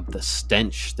tell of the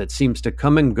stench that seems to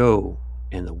come and go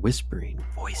and the whispering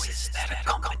voices that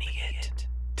accompany it.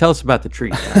 Tell us about the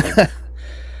trees.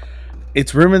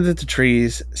 It's rumored that the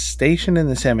trees stationed in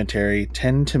the cemetery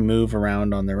tend to move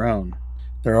around on their own.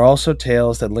 There are also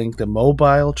tales that link the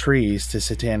mobile trees to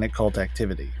satanic cult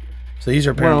activity. So these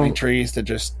are apparently trees that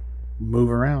just move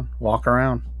around, walk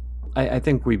around. I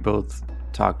think we both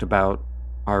talked about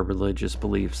our religious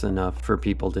beliefs enough for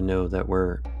people to know that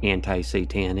we're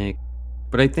anti-satanic.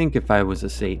 But I think if I was a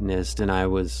Satanist and I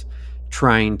was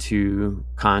trying to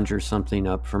conjure something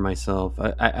up for myself,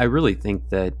 I really think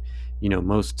that, you know,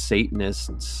 most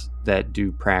Satanists that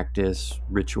do practice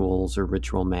rituals or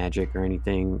ritual magic or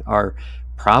anything are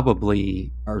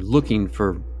looking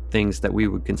for things that we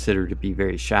would consider to be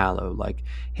very shallow, like,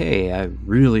 hey, I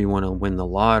really want to win the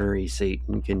lottery,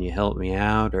 Satan, can you help me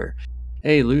out? Or,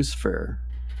 hey, Lucifer,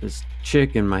 this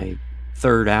chick in my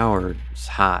third hour is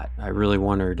hot, I really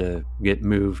want her to get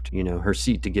moved, you know, her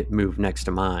seat to get moved next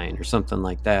to mine, or something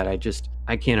like that.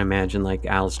 I can't imagine like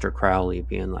Aleister Crowley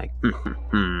being like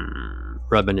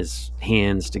rubbing his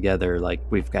hands together like,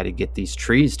 we've got to get these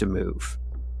trees to move,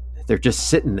 they're just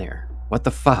sitting there. What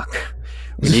the fuck?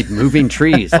 We need moving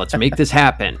trees. Let's make this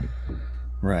happen.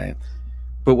 Right.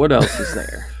 But what else is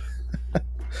there?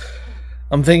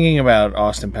 I'm thinking about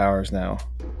Austin Powers now,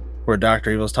 where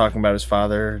Dr. Evil's talking about his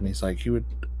father, and he's like, he would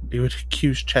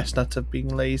accuse Chestnuts of being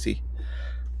lazy.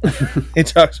 He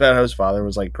talks about how his father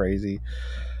was like crazy.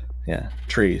 Yeah,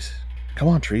 trees. Come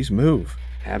on, trees, move.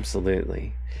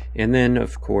 Absolutely. And then,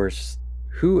 of course,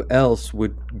 who else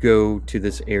would go to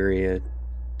this area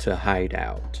to hide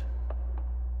out?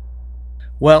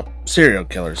 Well, serial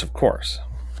killers, of course.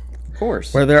 Of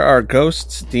course. Where there are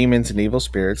ghosts, demons, and evil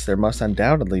spirits, there must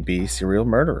undoubtedly be serial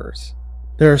murderers.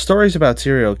 There are stories about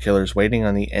serial killers waiting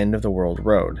on the end of the world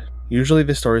road. Usually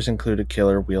the stories include a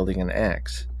killer wielding an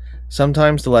axe.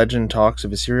 Sometimes the legend talks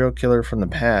of a serial killer from the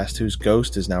past whose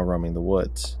ghost is now roaming the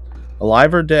woods.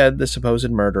 Alive or dead, the supposed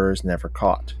murderer is never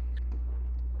caught.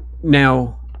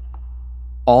 Now,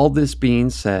 all this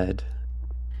being said,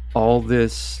 all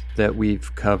this that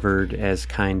we've covered as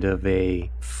kind of a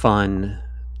fun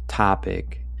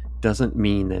topic doesn't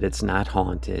mean that it's not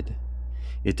haunted.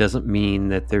 It doesn't mean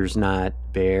that there's not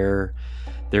bear.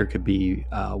 There could be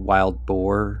wild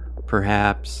boar,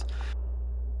 perhaps.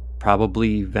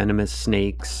 Probably venomous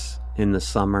snakes in the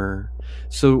summer.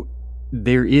 So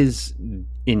there is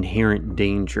inherent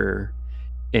danger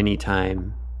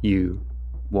anytime you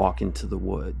walk into the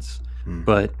woods.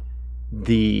 But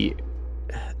the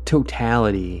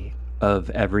totality of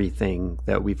everything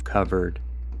that we've covered,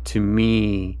 to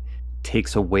me,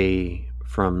 takes away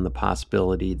from the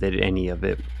possibility that any of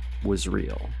it was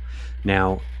real.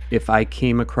 Now, if I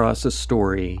came across a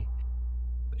story,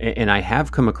 and I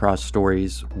have come across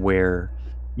stories where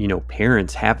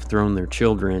parents have thrown their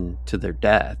children to their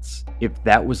deaths. If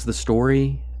that was the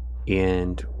story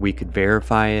and we could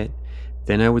verify it,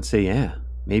 then I would say, yeah,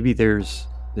 maybe there's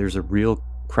a real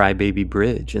crybaby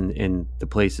bridge and the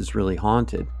place is really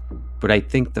haunted. But I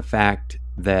think the fact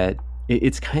that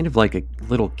it's kind of like a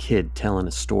little kid telling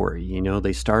a story,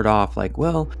 they start off like,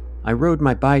 well, I rode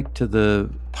my bike to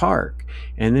the park,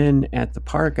 and then at the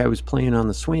park I was playing on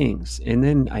the swings, and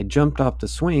then I jumped off the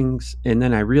swings, and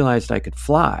then I realized I could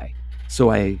fly.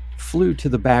 So I flew to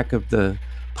the back of the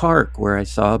park where I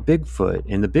saw a Bigfoot,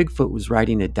 and the Bigfoot was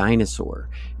riding a dinosaur,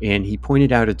 and he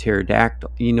pointed out a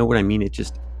pterodactyl. You know what I mean? It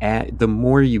just the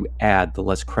more you add, the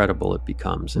less credible it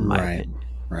becomes, in my opinion.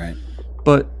 Right.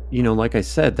 But, like I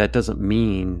said, that doesn't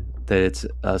mean that it's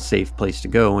a safe place to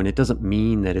go, and it doesn't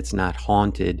mean that it's not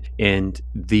haunted, and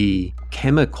the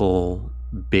chemical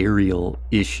burial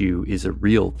issue is a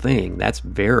real thing. That's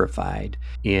verified,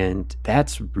 and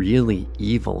that's really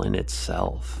evil in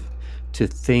itself. To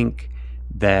think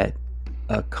that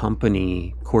a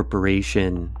company,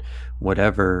 corporation,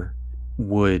 whatever,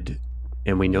 would,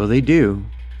 and we know they do,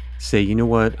 say, you know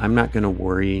what, I'm not going to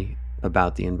worry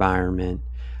about the environment.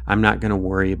 I'm not going to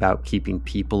worry about keeping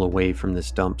people away from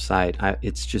this dump site.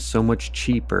 It's just so much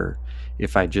cheaper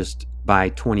if I just buy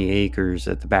 20 acres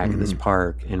at the back of this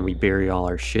park and we bury all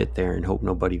our shit there and hope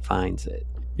nobody finds it.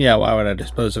 Yeah, why would I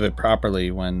dispose of it properly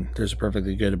when there's a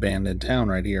perfectly good abandoned town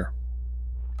right here?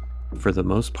 For the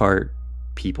most part,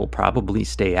 people probably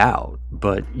stay out.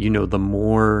 But, the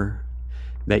more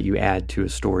that you add to a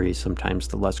story, sometimes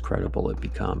the less credible it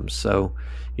becomes. So,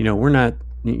 we're not...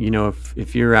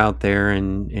 if you're out there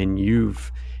and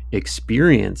you've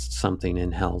experienced something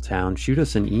in Helltown, shoot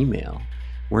us an email.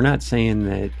 We're not saying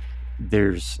that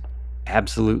there's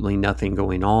absolutely nothing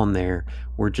going on there.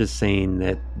 We're just saying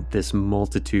that this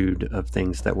multitude of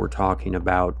things that we're talking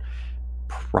about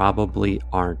probably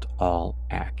aren't all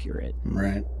accurate.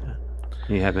 Right.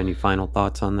 Do you have any final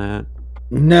thoughts on that?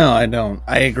 No, I don't.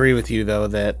 I agree with you, though,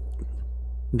 that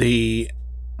the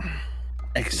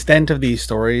extent of these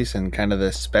stories and kind of the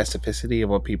specificity of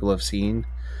what people have seen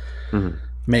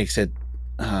makes it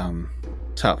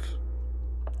tough.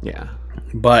 Yeah.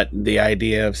 But the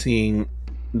idea of seeing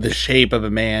the shape of a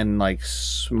man like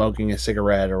smoking a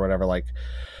cigarette or whatever, like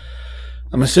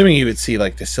I'm assuming you would see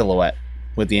like the silhouette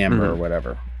with the ember or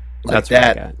whatever. Like that's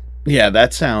that. What I got. Yeah,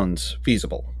 that sounds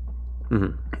feasible.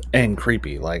 And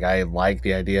creepy. Like, I like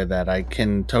the idea that I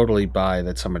can totally buy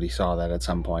that somebody saw that at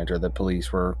some point, or the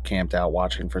police were camped out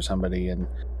watching for somebody and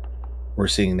we're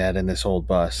seeing that in this old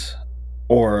bus,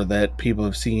 or that people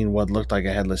have seen what looked like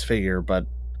a headless figure. But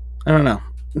I don't know,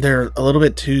 they're a little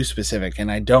bit too specific,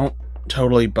 and I don't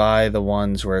totally buy the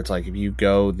ones where it's like, if you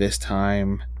go this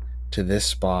time to this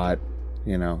spot,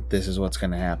 this is what's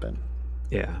going to happen.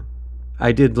 Yeah.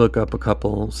 I did look up a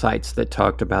couple sites that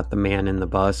talked about the man in the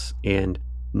bus, and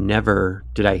never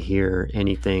did I hear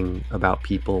anything about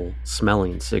people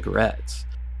smelling cigarettes,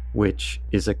 which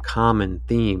is a common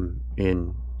theme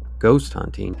in ghost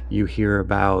hunting. You hear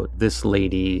about this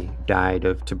lady died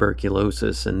of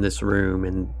tuberculosis in this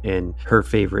room, and her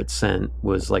favorite scent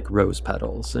was like rose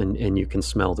petals, and you can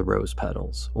smell the rose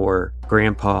petals. Or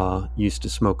grandpa used to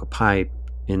smoke a pipe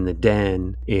in the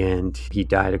den, and he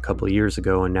died a couple of years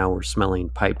ago, and now we're smelling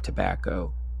pipe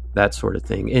tobacco, that sort of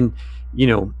thing. And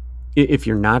if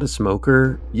you're not a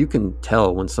smoker, you can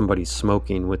tell when somebody's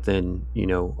smoking within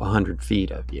 100 feet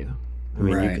of you. I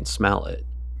mean, You can smell it.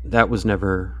 That was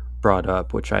never brought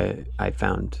up, which I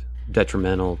found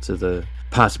detrimental to the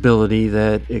possibility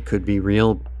that it could be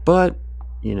real. But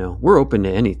we're open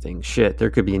to anything. Shit, there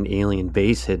could be an alien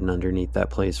base hidden underneath that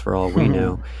place for all we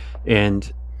know.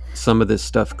 And some of this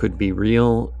stuff could be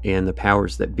real, and the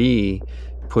powers that be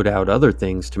put out other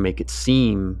things to make it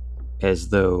seem as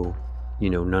though,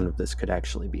 none of this could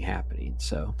actually be happening.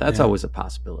 So that's always a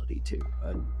possibility too.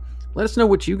 But let us know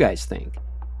what you guys think.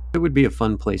 It would be a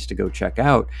fun place to go check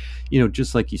out,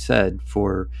 just like you said,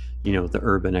 for, the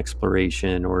urban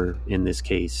exploration, or in this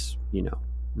case,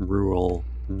 rural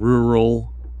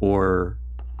or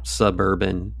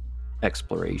suburban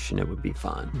exploration. It would be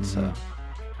fun. So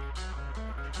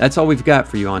that's all we've got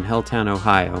for you on Helltown,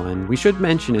 Ohio. And we should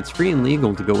mention it's free and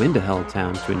legal to go into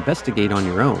Helltown to investigate on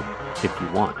your own if you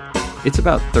want. It's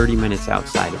about 30 minutes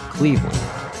outside of Cleveland.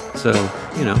 So,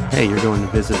 hey, you're going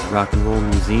to visit the Rock and Roll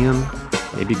Museum,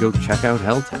 maybe go check out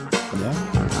Helltown. Yeah.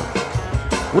 I don't know.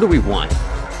 What do we want?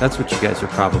 That's what you guys are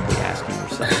probably asking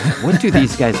yourselves. What do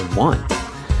these guys want?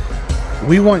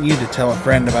 We want you to tell a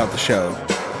friend about the show.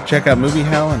 Check out Movie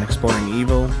Hell and Exploring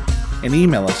Evil, and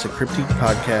email us at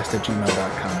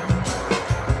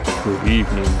cryptidpodcast@gmail.com. Good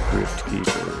evening, Crypt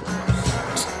Keepers.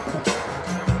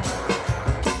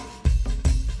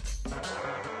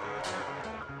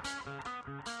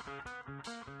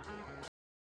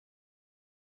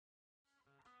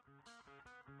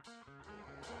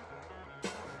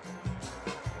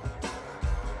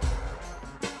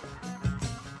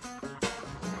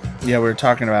 Yeah, we were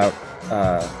talking about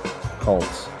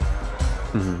cults,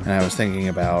 Mm-hmm. and I was thinking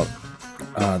about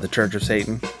the Church of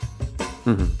Satan.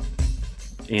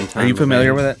 Mm-hmm. Are you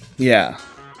familiar with it? Yeah,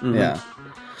 Mm-hmm. yeah.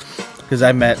 Because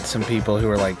I met some people who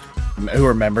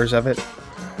were members of it,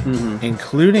 Mm-hmm.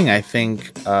 including, I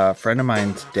think, a friend of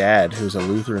mine's dad, who's a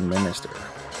Lutheran minister.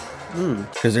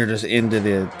 Because they're just into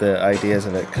the ideas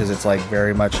of it, because it's like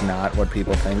very much not what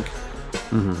people think.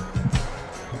 Mm-hmm.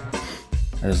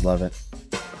 I just love it.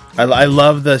 I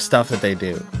love the stuff that they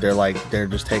do. They're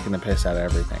just taking the piss out of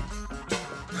everything.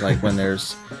 Like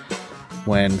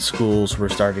when schools were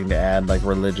starting to add like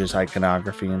religious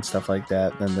iconography and stuff like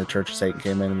that, then the Church of Satan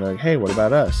came in and they're like, hey, what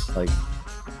about us? Like,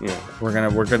 Yeah. we're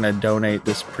gonna donate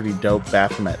this pretty dope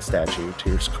Baphomet statue to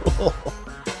your school.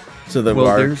 So that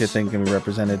our kid thing can be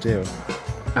represented too.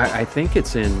 I think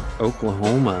it's in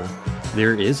Oklahoma.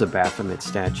 There is a Baphomet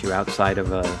statue outside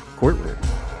of a courtroom.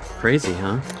 Crazy,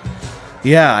 huh?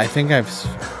 Yeah, I think I've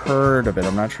heard of it.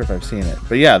 I'm not sure if I've seen it.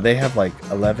 But yeah, they have like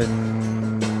 11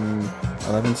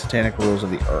 satanic rules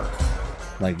of the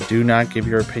earth. Like, do not give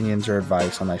your opinions or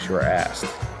advice unless you are asked.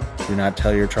 Do not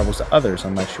tell your troubles to others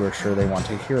unless you are sure they want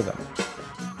to hear them.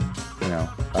 You know,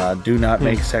 do not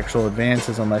make sexual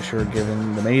advances unless you're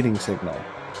given the mating signal.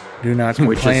 Do not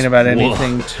complain about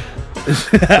anything.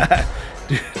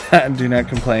 Do not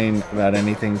complain about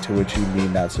anything to which you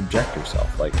need not subject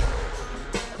yourself. Like,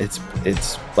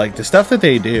 it's like the stuff that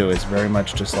they do is very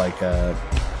much just like a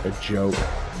joke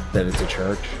that it's a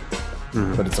church,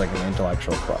 but it's like an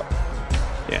intellectual club.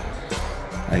 Yeah.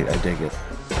 I dig it.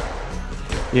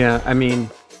 Yeah, I mean,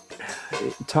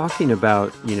 talking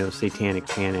about, satanic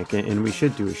panic, and we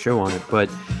should do a show on it, but,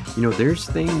 there's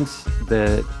things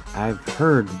that I've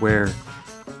heard where,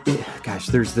 gosh,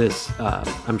 there's this,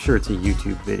 I'm sure it's a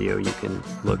YouTube video you can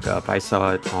look up. I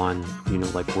saw it on,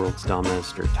 like World's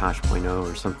Dumbest or Tosh.0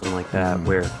 or something like that,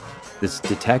 where this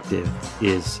detective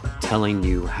is telling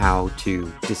you how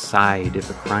to decide if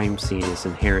a crime scene is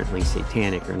inherently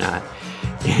satanic or not.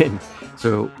 And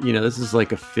so, this is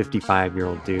like a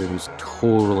 55-year-old dude who's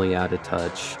totally out of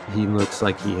touch. He looks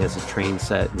like he has a train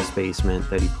set in his basement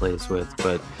that he plays with,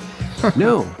 but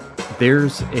no,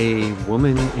 there's a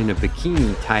woman in a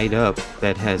bikini tied up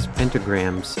that has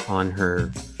pentagrams on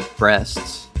her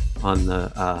breasts on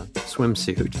the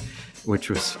swimsuit,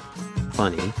 which was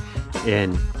funny.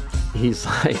 And he's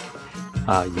like,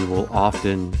 you will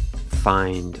often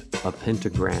find a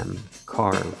pentagram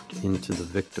carved into the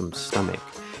victim's stomach.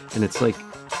 And it's like,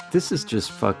 this is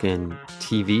just fucking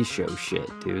TV show shit,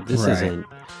 dude. This isn't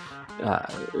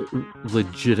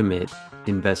legitimate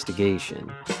investigation.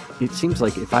 It seems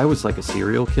like if I was like a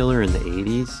serial killer in the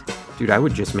 80s, dude, I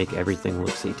would just make everything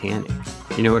look satanic.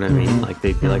 You know what I mean? Like,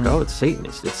 they'd be like, oh, it's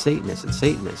Satanist, it's Satanist, it's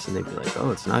Satanist. And they'd be like,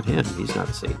 oh, it's not him, he's not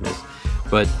a Satanist.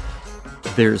 But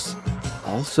there's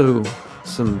also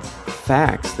some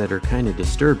facts that are kind of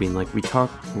disturbing. Like we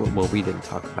didn't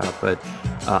talk about, but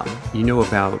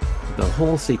about the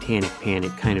whole satanic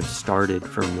panic kind of started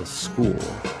from this school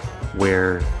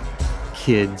where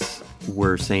kids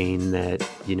were saying that,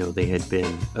 they had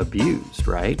been abused,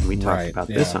 right? And we talked about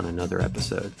this on another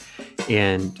episode.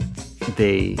 And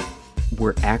they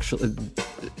were actually,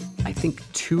 I think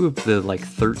 2 of the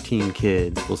 13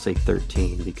 kids, we'll say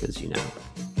 13 because,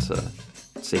 it's a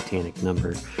satanic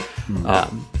number.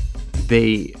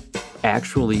 They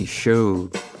actually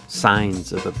showed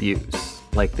signs of abuse.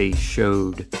 Like, they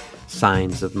showed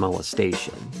signs of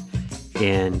molestation.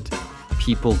 And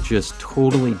people just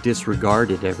totally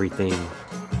disregarded everything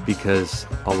because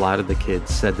a lot of the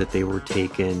kids said that they were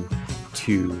taken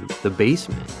to the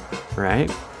basement,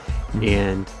 right?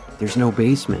 And there's no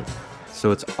basement.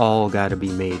 So it's all got to be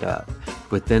made up.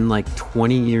 But then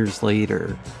 20 years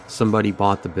later, somebody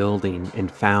bought the building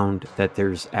and found that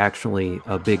there's actually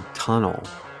a big tunnel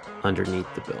underneath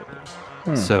the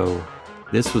building. So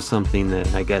this was something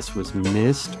that I guess was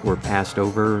missed or passed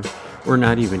over or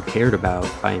not even cared about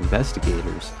by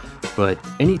investigators. But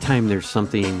anytime there's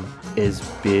something as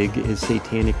big as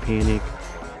satanic panic,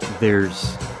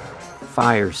 there's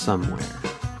fire somewhere.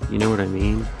 You know what I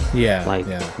mean? Yeah.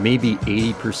 Maybe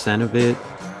 80% of it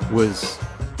was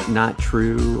not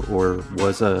true or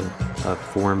was a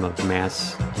form of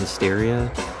mass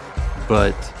hysteria,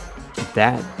 but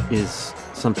that is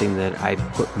something that I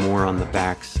put more on the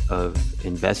backs of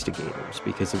investigators,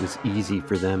 because it was easy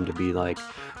for them to be like,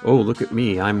 oh, look at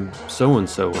me, I'm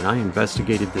so-and-so, and I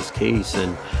investigated this case,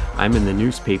 and I'm in the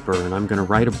newspaper, and I'm going to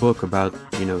write a book about,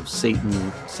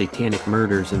 satanic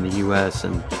murders in the U.S.,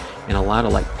 and a lot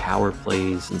of power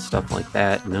plays and stuff like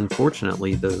that. And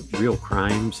unfortunately, the real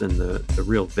crimes and the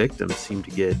real victims seem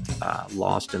to get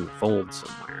lost in the fold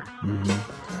somewhere.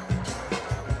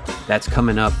 That's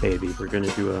coming up, baby. We're going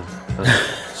to do a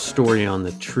story on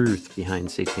the truth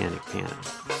behind Satanic Panic.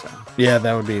 So. Yeah,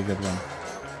 that would be a good one.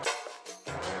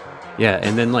 Yeah,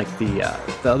 and then like the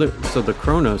other, so the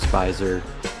Kronos visor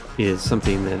is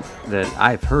something that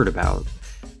I've heard about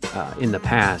in the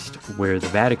past, where the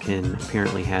Vatican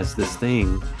apparently has this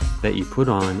thing that you put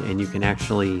on, and you can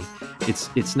actually,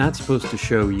 it's not supposed to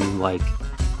show you like,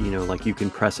 you know, like you can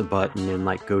press a button and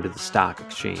like go to the stock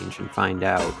exchange and find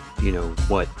out, you know,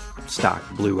 what stock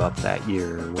blew up that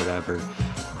year or whatever,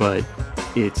 but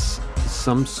it's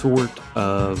some sort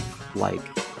of like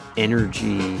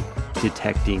energy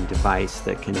detecting device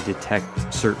that can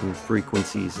detect certain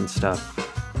frequencies and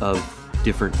stuff of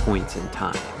different points in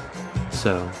time.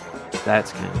 So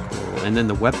that's kind of cool. And then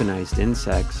the weaponized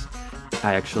insects,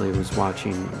 I actually was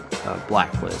watching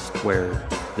Blacklist, where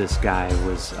this guy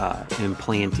was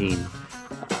implanting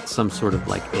some sort of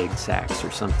like egg sacs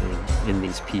or something in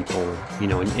these people, you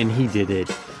know, and he did it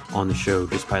on the show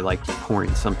just by like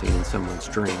pouring something in someone's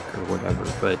drink or whatever.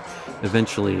 But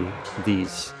eventually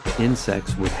these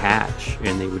insects would hatch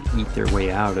and they would eat their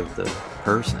way out of the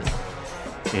person.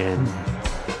 And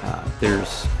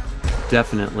there's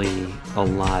definitely a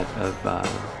lot of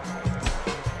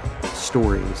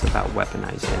stories about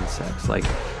weaponized insects, like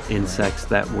insects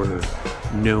that were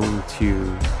known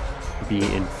to be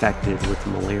infected with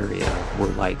malaria were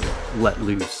like let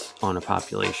loose on a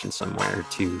population somewhere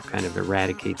to kind of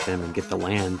eradicate them and get the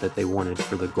land that they wanted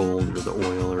for the gold or the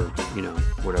oil or, you know,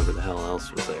 whatever the hell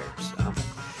else was there. So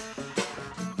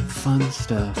fun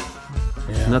stuff.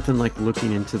 Yeah. Nothing like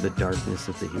looking into the darkness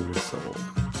of the human soul.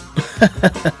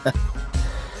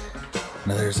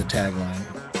 Now there's a tagline.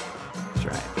 That's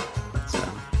right.